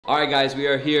Alright guys, we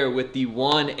are here with the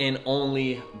one and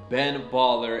only Ben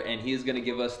Baller, and he is going to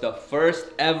give us the first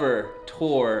ever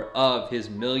tour of his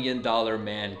 $1 million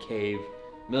man cave.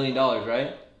 $1 million,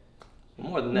 right?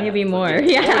 More than that. Maybe more,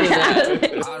 yeah.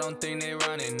 I don't think they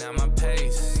running at my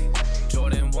pace.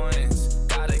 Jordan ones,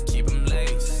 gotta keep them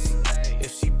laced.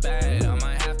 If she bad, I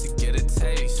might have to get a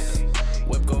taste.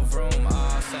 Whip go vroom,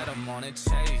 I'll set them on a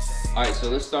chase. Alright, so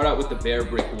let's start out with the bear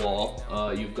brick wall.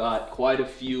 You've got quite a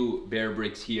few bear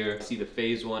bricks here. I see the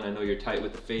FaZe one. I know you're tight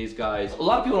with the FaZe guys. A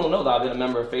lot of people don't know that I've been a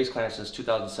member of FaZe Clan since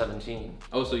 2017.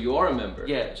 Oh, so you are a member?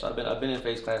 Yeah, so I've been in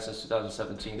FaZe Clan since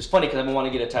 2017. It's funny because I've been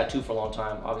wanting to get a tattoo for a long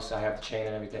time. Obviously, I have the chain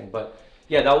and everything, but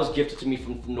yeah, that was gifted to me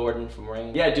from Norden, from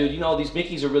Rain. Yeah, dude, you know, these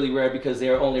Mickeys are really rare because they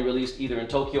are only released either in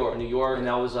Tokyo or New York. And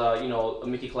that was, you know, a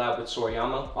Mickey collab with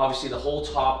Sorayama. Obviously, the whole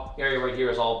top area right here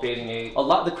is all bathing aid.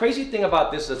 The crazy thing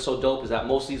about this that's so dope is that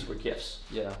most of these were gifts.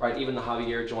 Yeah. Right, even the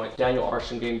Javier joint. Daniel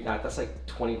Arshan gave me that. That's like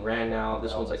 20 grand now.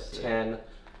 This one's like 10.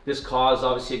 This Cause,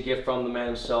 obviously a gift from the man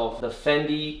himself. The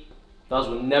Fendi. Those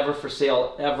were never for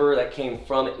sale ever. That came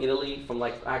from Italy, from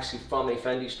like actually from a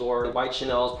Fendi store. The white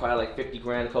Chanel is probably like 50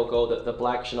 grand Coco. The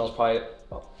black Chanel is probably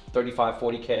about 35,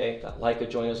 40K. That Leica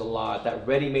joint is a lot. That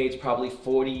ready-made's probably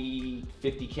 40,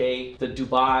 50K. The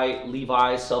Dubai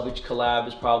Levi's Selvage collab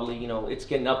is probably, you know, it's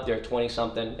getting up there, 20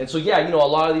 something. And so yeah, you know, a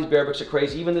lot of these bear bricks are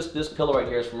crazy. Even this pillow right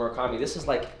here is from Murakami. This is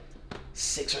like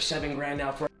 6 or 7 grand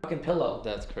now for a fucking pillow.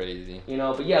 That's crazy. You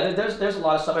know, but yeah, there's a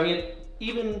lot of stuff. I mean,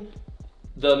 even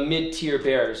the mid-tier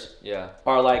bears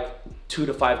are like 2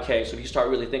 to 5K. So if you start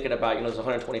really thinking about, you know, there's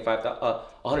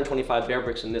 125 bear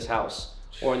bricks in this house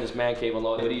or in this man cave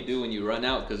alone. What do you do when you run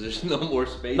out? Because there's no more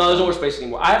space. No, there's no more space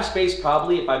anymore. I have space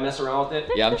probably if I mess around with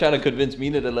it. Yeah, I'm trying to convince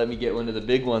Mina to let me get one of the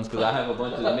big ones because I have a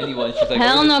bunch of the mini ones. She's like,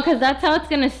 hell no, because that's how it's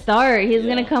gonna start. He's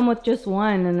gonna come with just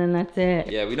one, and then that's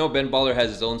it. Yeah, we know Ben Baller has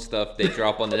his own stuff. They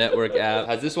drop on the network app.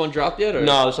 Has this one dropped yet? Or?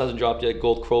 No, this hasn't dropped yet.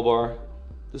 Gold crowbar.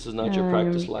 This is not your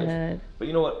practice life. Good. But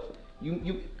you know what?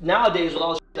 You nowadays with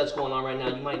all the shit that's going on right now,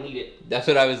 you might need it. That's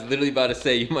what I was literally about to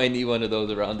say. You might need one of those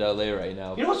around LA right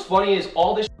now. You know what's funny is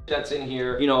all this shit that's in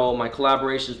here, you know, my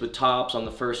collaborations with Topps. I'm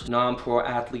the first non-pro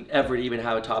athlete ever to even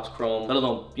have a Topps Chrome, let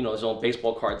alone, you know, his own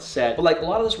baseball card set. But like a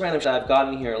lot of this random shit I've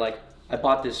gotten here, like I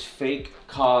bought this fake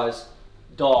Cause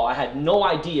doll. I had no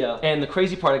idea. And the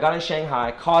crazy part, I got in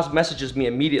Shanghai, Cause messages me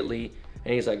immediately,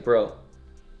 and he's like, bro,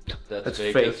 that's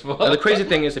fake. Now, the crazy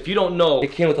thing is, if you don't know,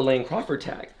 it came with a Lane Crawford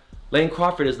tag. Lane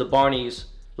Crawford is the Barney's,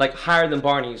 like higher than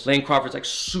Barney's. Lane Crawford's like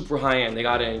super high end. They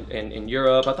got it in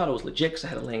Europe. I thought it was legit because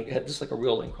it had just like a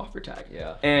real Lane Crawford tag.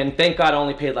 Yeah. And thank God I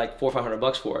only paid like $400 or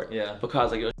 $500 for it. Yeah.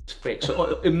 Because like it's fake.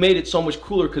 So it made it so much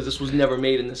cooler because this was never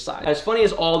made in this size. As funny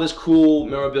as all this cool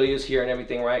memorabilia is here and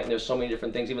everything, right? And there's so many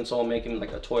different things. Even someone making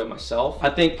like a toy of myself.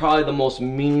 I think probably the most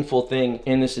meaningful thing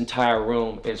in this entire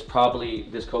room is probably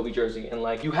this Kobe jersey. And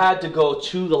like you had to go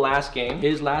to the last game.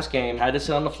 His last game had to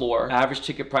sit on the floor. Average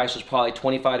ticket price was probably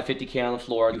 25 to 50K on the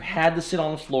floor. You had to sit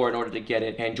on the floor in order to get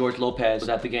it. And George Lopez was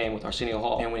at the game with Arsenio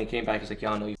Hall. And when he came back, he's like,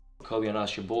 y'all know you Kobe and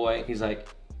us, your boy. He's like,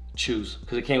 choose,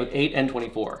 because it came with 8 and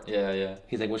 24. Yeah.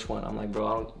 He's like, which one? I'm like, bro,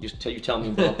 I don't, you tell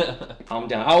me, bro. I'm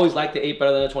down. I always like the 8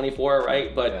 better than the 24,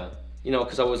 right? But you know,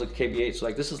 because I was like KB8, so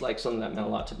like this is like something that meant a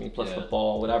lot to me. Plus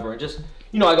football, whatever, and just,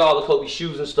 you know, I got all the Kobe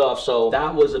shoes and stuff, so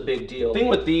that was a big deal. The thing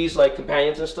with these like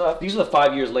companions and stuff, these are the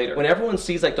 5 years later. When everyone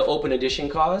sees like the open edition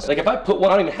Cause, like if I put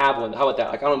one, I don't even have one. How about that?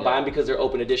 Like I don't buy them because they're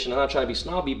open edition. I'm not trying to be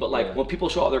snobby, but like when people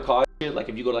show all their Cause shit, like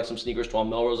if you go to like some sneaker store on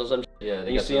Melrose or something,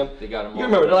 and you see them, they got them. You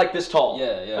remember they're like this tall.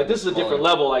 Yeah. Like this is a different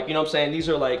level. Like, you know what I'm saying? These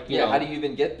are like, you know. How do you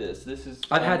even get this? This is.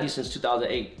 I've had these since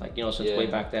 2008. Like, you know, since way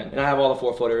back then. And I have all the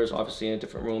 4-footers, obviously in a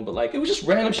different room, but like it was just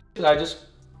random shit that I just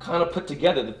kind of put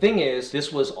together. The thing is,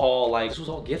 this was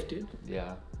all gifted.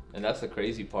 Yeah. And that's the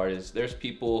crazy part is there's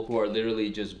people who are literally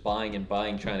just buying and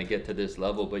buying trying to get to this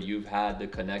level, but you've had the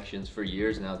connections for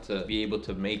years now to be able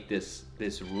to make this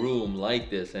room like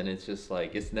this, and it's just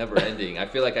like, it's never ending. I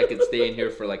feel like I could stay in here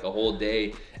for like a whole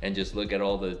day and just look at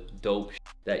all the dope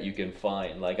that you can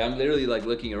find. Like I'm literally like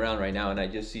looking around right now and I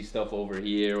just see stuff over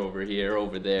here,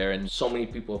 over there, and so many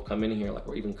people have come in here, like,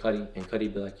 or even Cuddy, and Cuddy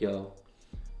be like, yo,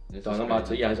 dog, I'm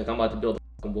about to build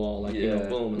a wall, like, you know,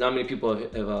 boom. Not many people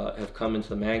have come into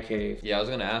the man cave. Yeah, I was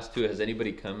gonna ask too, has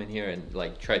anybody come in here and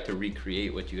like tried to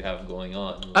recreate what you have going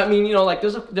on? I mean, you know, like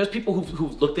there's people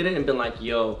who've looked at it and been like,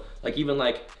 yo, like even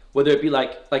like, whether it be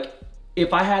like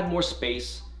if I had more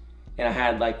space and I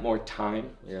had like more time,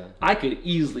 I could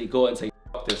easily go and say,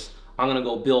 fuck this, I'm gonna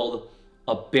go build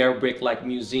a bare brick like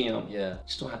museum. Yeah.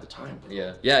 Just don't have the time, bro.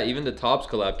 Yeah. Yeah, even the Tops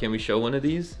collab. Can we show one of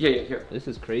these? Yeah, here. This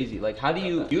is crazy. Like, how do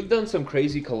you've done some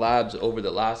crazy collabs over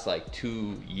the last like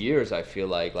 2 years, I feel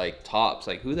like Tops.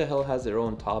 Like, who the hell has their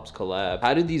own Tops collab?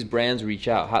 How did these brands reach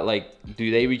out? How, like,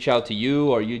 do they reach out to you,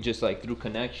 or you just like through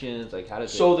connections? Like, how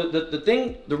does So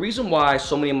the reason why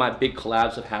so many of my big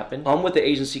collabs have happened, I'm with the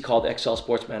agency called XL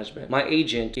Sports Management. My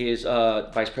agent is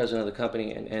vice president of the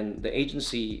company, and the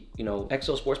agency, you know,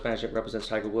 XL Sports Management represents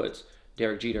Tiger Woods,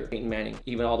 Derek Jeter, Peyton Manning,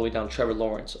 even all the way down to Trevor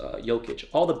Lawrence, Jokic,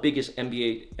 all the biggest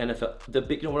NBA,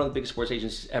 NFL, one of the biggest sports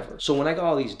agencies ever. So when I got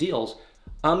all these deals,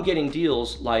 I'm getting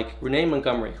deals like Renee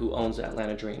Montgomery, who owns the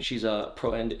Atlanta Dream. She's a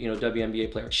pro and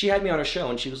WNBA player. She had me on her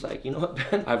show and she was like, you know what,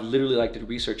 Ben? I've literally like did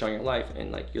research on your life,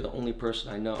 and like you're the only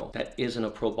person I know that isn't a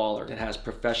pro baller that has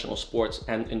professional sports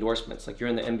and endorsements. Like you're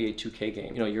in the NBA 2K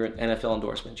game. You know, you're in NFL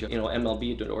endorsements. You know,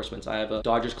 MLB endorsements. I have a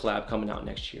Dodgers collab coming out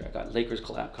next year. I got Lakers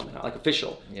collab coming out, like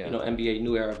official. Yeah. You know, NBA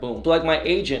New Era, boom. So like my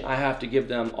agent, I have to give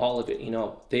them all of it. You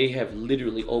know, they have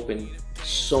literally opened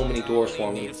so many doors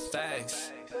for me.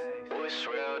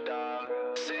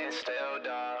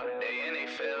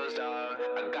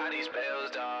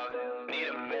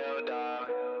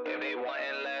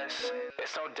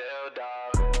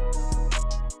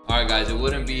 Alright guys, it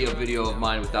wouldn't be a video of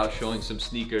mine without showing some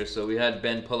sneakers. So we had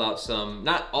Ben pull out some,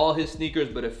 not all his sneakers,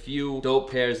 but a few dope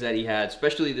pairs that he had,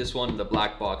 especially this one, the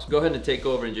black box. Go ahead and take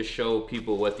over and just show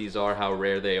people what these are, how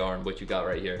rare they are, and what you got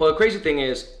right here. Well, the crazy thing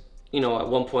is, you know, at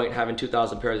one point having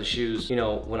 2,000 pairs of shoes, you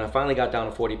know, when I finally got down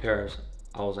to 40 pairs,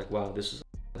 I was like, wow, this is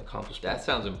an accomplishment. That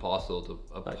sounds impossible to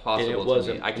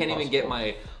me. I can't even get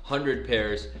my 100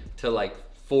 pairs to like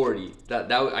 40.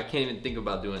 That I can't even think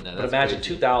about doing that. But imagine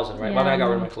 2,000, right? Yeah. I got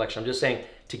rid of my collection. I'm just saying,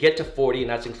 to get to 40, and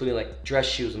that's including like dress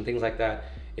shoes and things like that,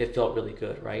 it felt really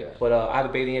good, right? Yeah. But I have a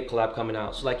Bathing Ape collab coming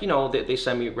out. So like, you know, they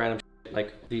send me random shit.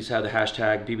 Like these have the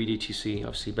hashtag BBDTC.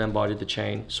 Obviously, Ben bought the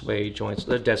chain, suede joints.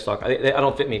 They're dead stock. I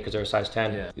don't fit me because they're a size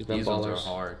 10. Yeah. These ones are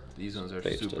hard. These ones are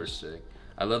super sick.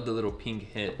 I love the little pink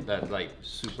hint, that like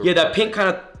super. Yeah, that pink kind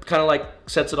of like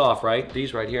sets it off, right?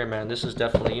 These right here, man. This is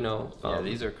definitely, you know. Yeah,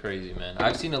 these are crazy, man.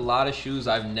 I've seen a lot of shoes.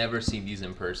 I've never seen these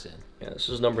in person. Yeah, this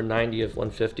is number 90 of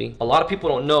 150. A lot of people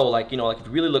don't know, like, you know, like if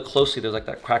you really look closely, there's like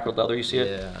that crackled leather, you see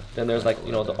it? Yeah. Then there's like,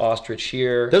 you know, the ostrich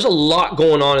here. There's a lot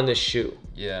going on in this shoe.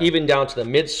 Yeah. Even down to the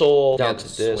midsole, down to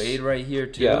this. Suede right here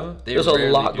too. Yeah. There's a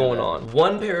lot going on.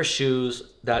 One pair of shoes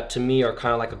that to me are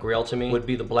kind of like a grail to me would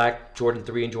be the black Jordan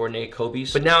 3 and Jordan 8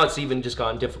 Kobe's. But now it's even just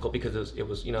gotten difficult because it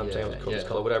was you know what I'm saying, it was Kobe's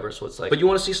color, whatever. So it's like, but you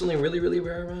want to see something really, really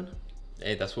rare, man?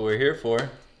 Hey, that's what we're here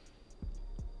for.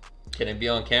 Can it be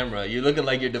on camera? You're looking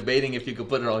like you're debating if you could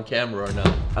put it on camera or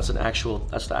not. That's the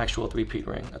actual three-peat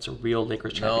ring. That's a real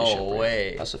Lakers championship ring. No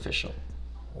way. That's official.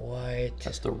 What?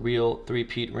 That's the real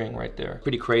three-peat ring right there.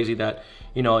 Pretty crazy that,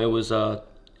 you know, it was a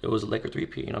Laker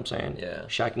three-peat, you know what I'm saying? Yeah.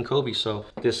 Shaq and Kobe, so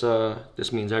this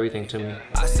means everything to me.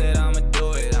 I said I'ma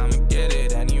do it, I'ma get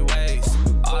it anyways.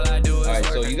 All I do is Alright,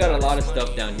 so you got a lot of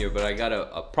stuff down here, but I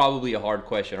got probably a hard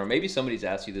question, or maybe somebody's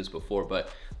asked you this before, but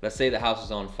let's say the house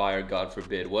is on fire, God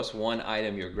forbid. What's one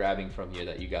item you're grabbing from here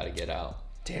that you gotta get out?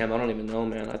 Damn, I don't even know,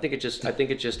 man. I think it just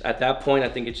at that point, I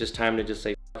think it's just time to just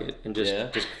say fuck it and just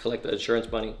collect the insurance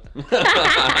money.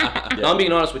 No, I'm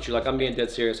being honest with you, like I'm being dead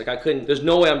serious. Like there's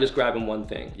no way I'm just grabbing one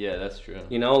thing. Yeah, that's true.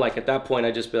 You know, like at that point,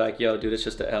 I'd just be like, yo, dude, it's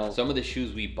just the L. Some of the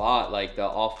shoes we bought, like the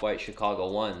off-white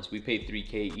Chicago ones, we paid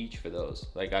 $3K each for those.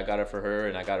 Like I got it for her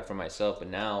and I got it for myself, but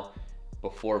now,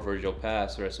 before Virgil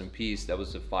passed, rest in peace, that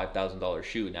was a $5,000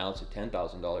 shoe. Now it's a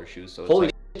 $10,000 shoe. So it's holy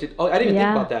like, shit. Oh, I didn't even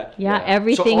think about that. Yeah,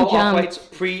 everything so all jumped. So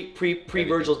pre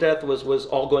Virgil's death was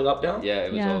all going up down? Yeah,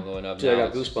 it was all going up. Dude, I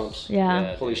got goosebumps.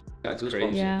 Yeah. Holy shit, I got goosebumps.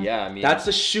 Crazy. Yeah, I mean, that's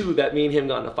the shoe that me and him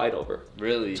got in a fight over.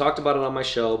 Really? Talked about it on my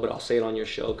show, but I'll say it on your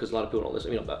show because a lot of people don't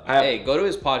listen. You know, but hey, go to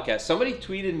his podcast. Somebody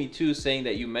tweeted me too saying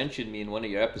that you mentioned me in one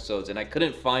of your episodes, and I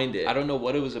couldn't find it. I don't know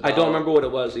what it was about. I don't remember what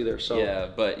it was either. So yeah,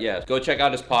 but yeah, go check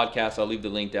out his podcast. I'll leave the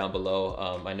link down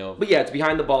below. I know. But yeah, it's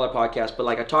Behind the Baller podcast. But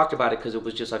like I talked about it because it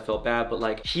was just I felt bad. But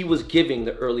like he was giving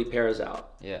the early pairs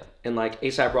out. Yeah. And like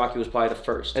A$AP Rocky was probably the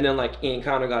first, and then like Ian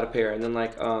Connor got a pair, and then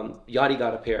like Yachty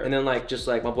got a pair, and then like just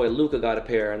like my boy Luca got a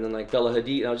pair, and then like Bella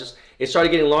Hadid. And it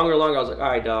started getting longer and longer. I was like, all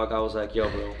right, dog. I was like, yo,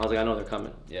 bro. I was like, I know they're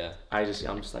coming. Yeah. I'm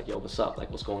just like, yo, what's up?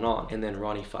 Like, what's going on? And then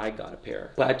Ronnie Fieg got a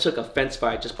pair, but I took a fence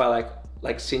fight just by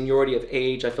like seniority of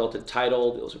age. I felt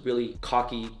entitled. It was a really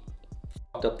cocky,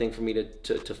 fucked up thing for me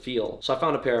to feel. So I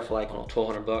found a pair for like, I don't know,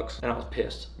 $1,200, and I was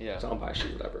pissed. Yeah. So I don't buy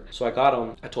shoes, whatever. So I got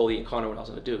them. I told Ian Connor what I was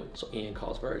gonna do. So Ian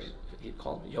calls Virg. He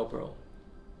called me, yo, bro.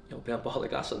 yo, Ben Baller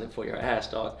got something for your ass,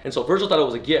 dog. And so Virgil thought it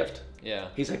was a gift. Yeah.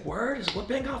 He's like, word, is what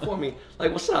Ben got for me?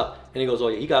 Like, what's up? And he goes, oh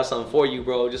yeah, he got something for you,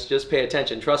 bro. Just pay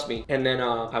attention, trust me. And then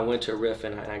I went to Riff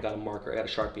and I got a marker, I got a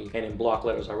Sharpie, and in block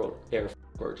letters I wrote Air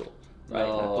Virgil, right?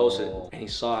 And I posted it, and he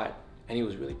saw it, and he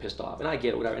was really pissed off. And I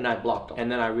get it, whatever, and I blocked him.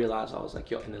 And then I realized, I was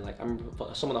like, yo, and then like, I remember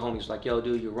some of the homies was like, yo,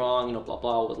 dude, you're wrong, you know, blah,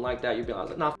 blah, it wasn't like that. I was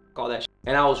like, nah, f all that shit.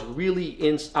 And I was really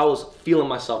I was feeling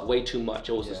myself way too much.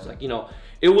 It was just like, you know,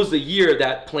 it was the year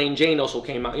that Plain Jane also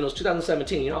came out. You know, it was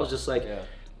 2017, you know, I was just like,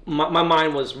 my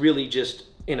mind was really just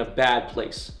in a bad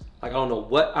place. Like, I don't know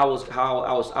what I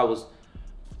was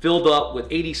filled up with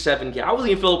 87 gas. I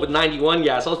wasn't even filled up with 91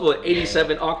 gas. I was filled with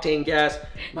 87 octane gas.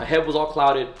 My head was all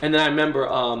clouded. And then I remember,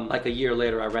 like a year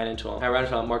later, I ran into him. I ran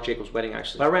into him at Mark Jacobs' wedding,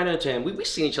 actually. But I ran into him. We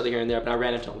seen each other here and there, but I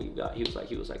ran into him.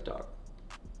 He was like, dog,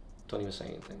 don't even say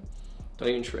anything. Don't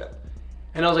even trip.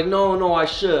 And I was like, no, I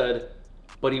should.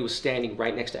 But he was standing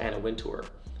right next to Anna Wintour.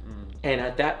 And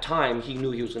at that time, he knew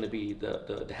he was going to be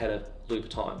the head of Louis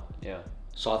Vuitton. Yeah.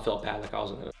 So I felt bad, like I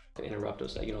was going to interrupt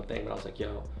us, you know, thing. But I was like,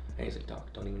 yo. And he's like,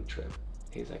 Doc, don't even trip.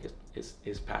 He's like,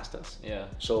 it's past us. Yeah.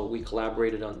 So we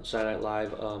collaborated on Saturday Night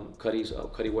Live.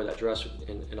 Cuddy wore that dress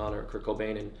in honor of Kurt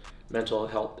Cobain and mental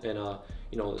health and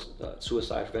you know,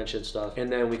 suicide prevention stuff.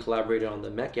 And then we collaborated on the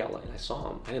Met Gala, and I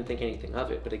saw him. I didn't think anything of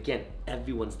it, but again,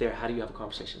 everyone's there. How do you have a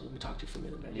conversation? Let me talk to you for a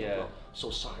minute, man. Yeah. Bro, so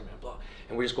sorry, man. Blah.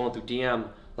 And we're just going through DM.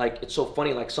 Like, it's so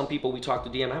funny. Like, some people we talk to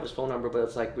DM. I have his phone number, but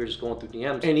it's like we're just going through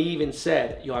DMs. And he even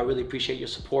said, yo, I really appreciate your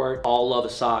support. All love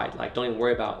aside, like, don't even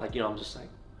worry about. Like, you know, I'm just like,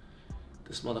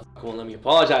 this motherfucker won't let me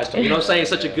apologize to him. You know what I'm saying?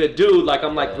 Such a good dude. Like,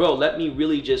 I'm like, bro, let me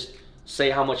really just say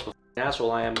how much of an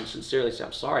asshole I am and sincerely say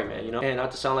I'm sorry, man. You know, and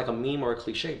not to sound like a meme or a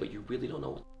cliche, but you really don't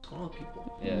know what's going on with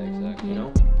people. Yeah, exactly. You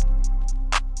know.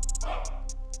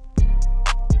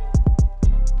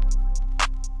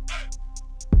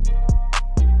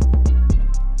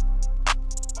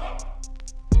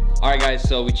 All right, guys,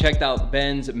 so we checked out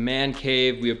Ben's man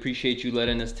cave. We appreciate you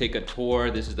letting us take a tour.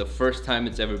 This is the first time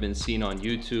it's ever been seen on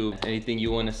YouTube. Anything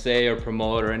you want to say or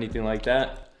promote or anything like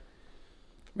that?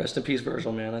 Rest in peace,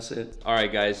 Virgil, man. That's it. All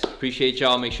right, guys. Appreciate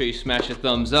y'all. Make sure you smash a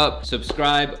thumbs up.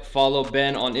 Subscribe. Follow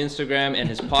Ben on Instagram and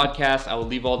his podcast. I will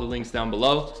leave all the links down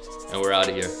below. And we're out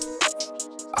of here.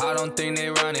 I don't think they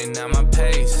running at my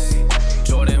pace.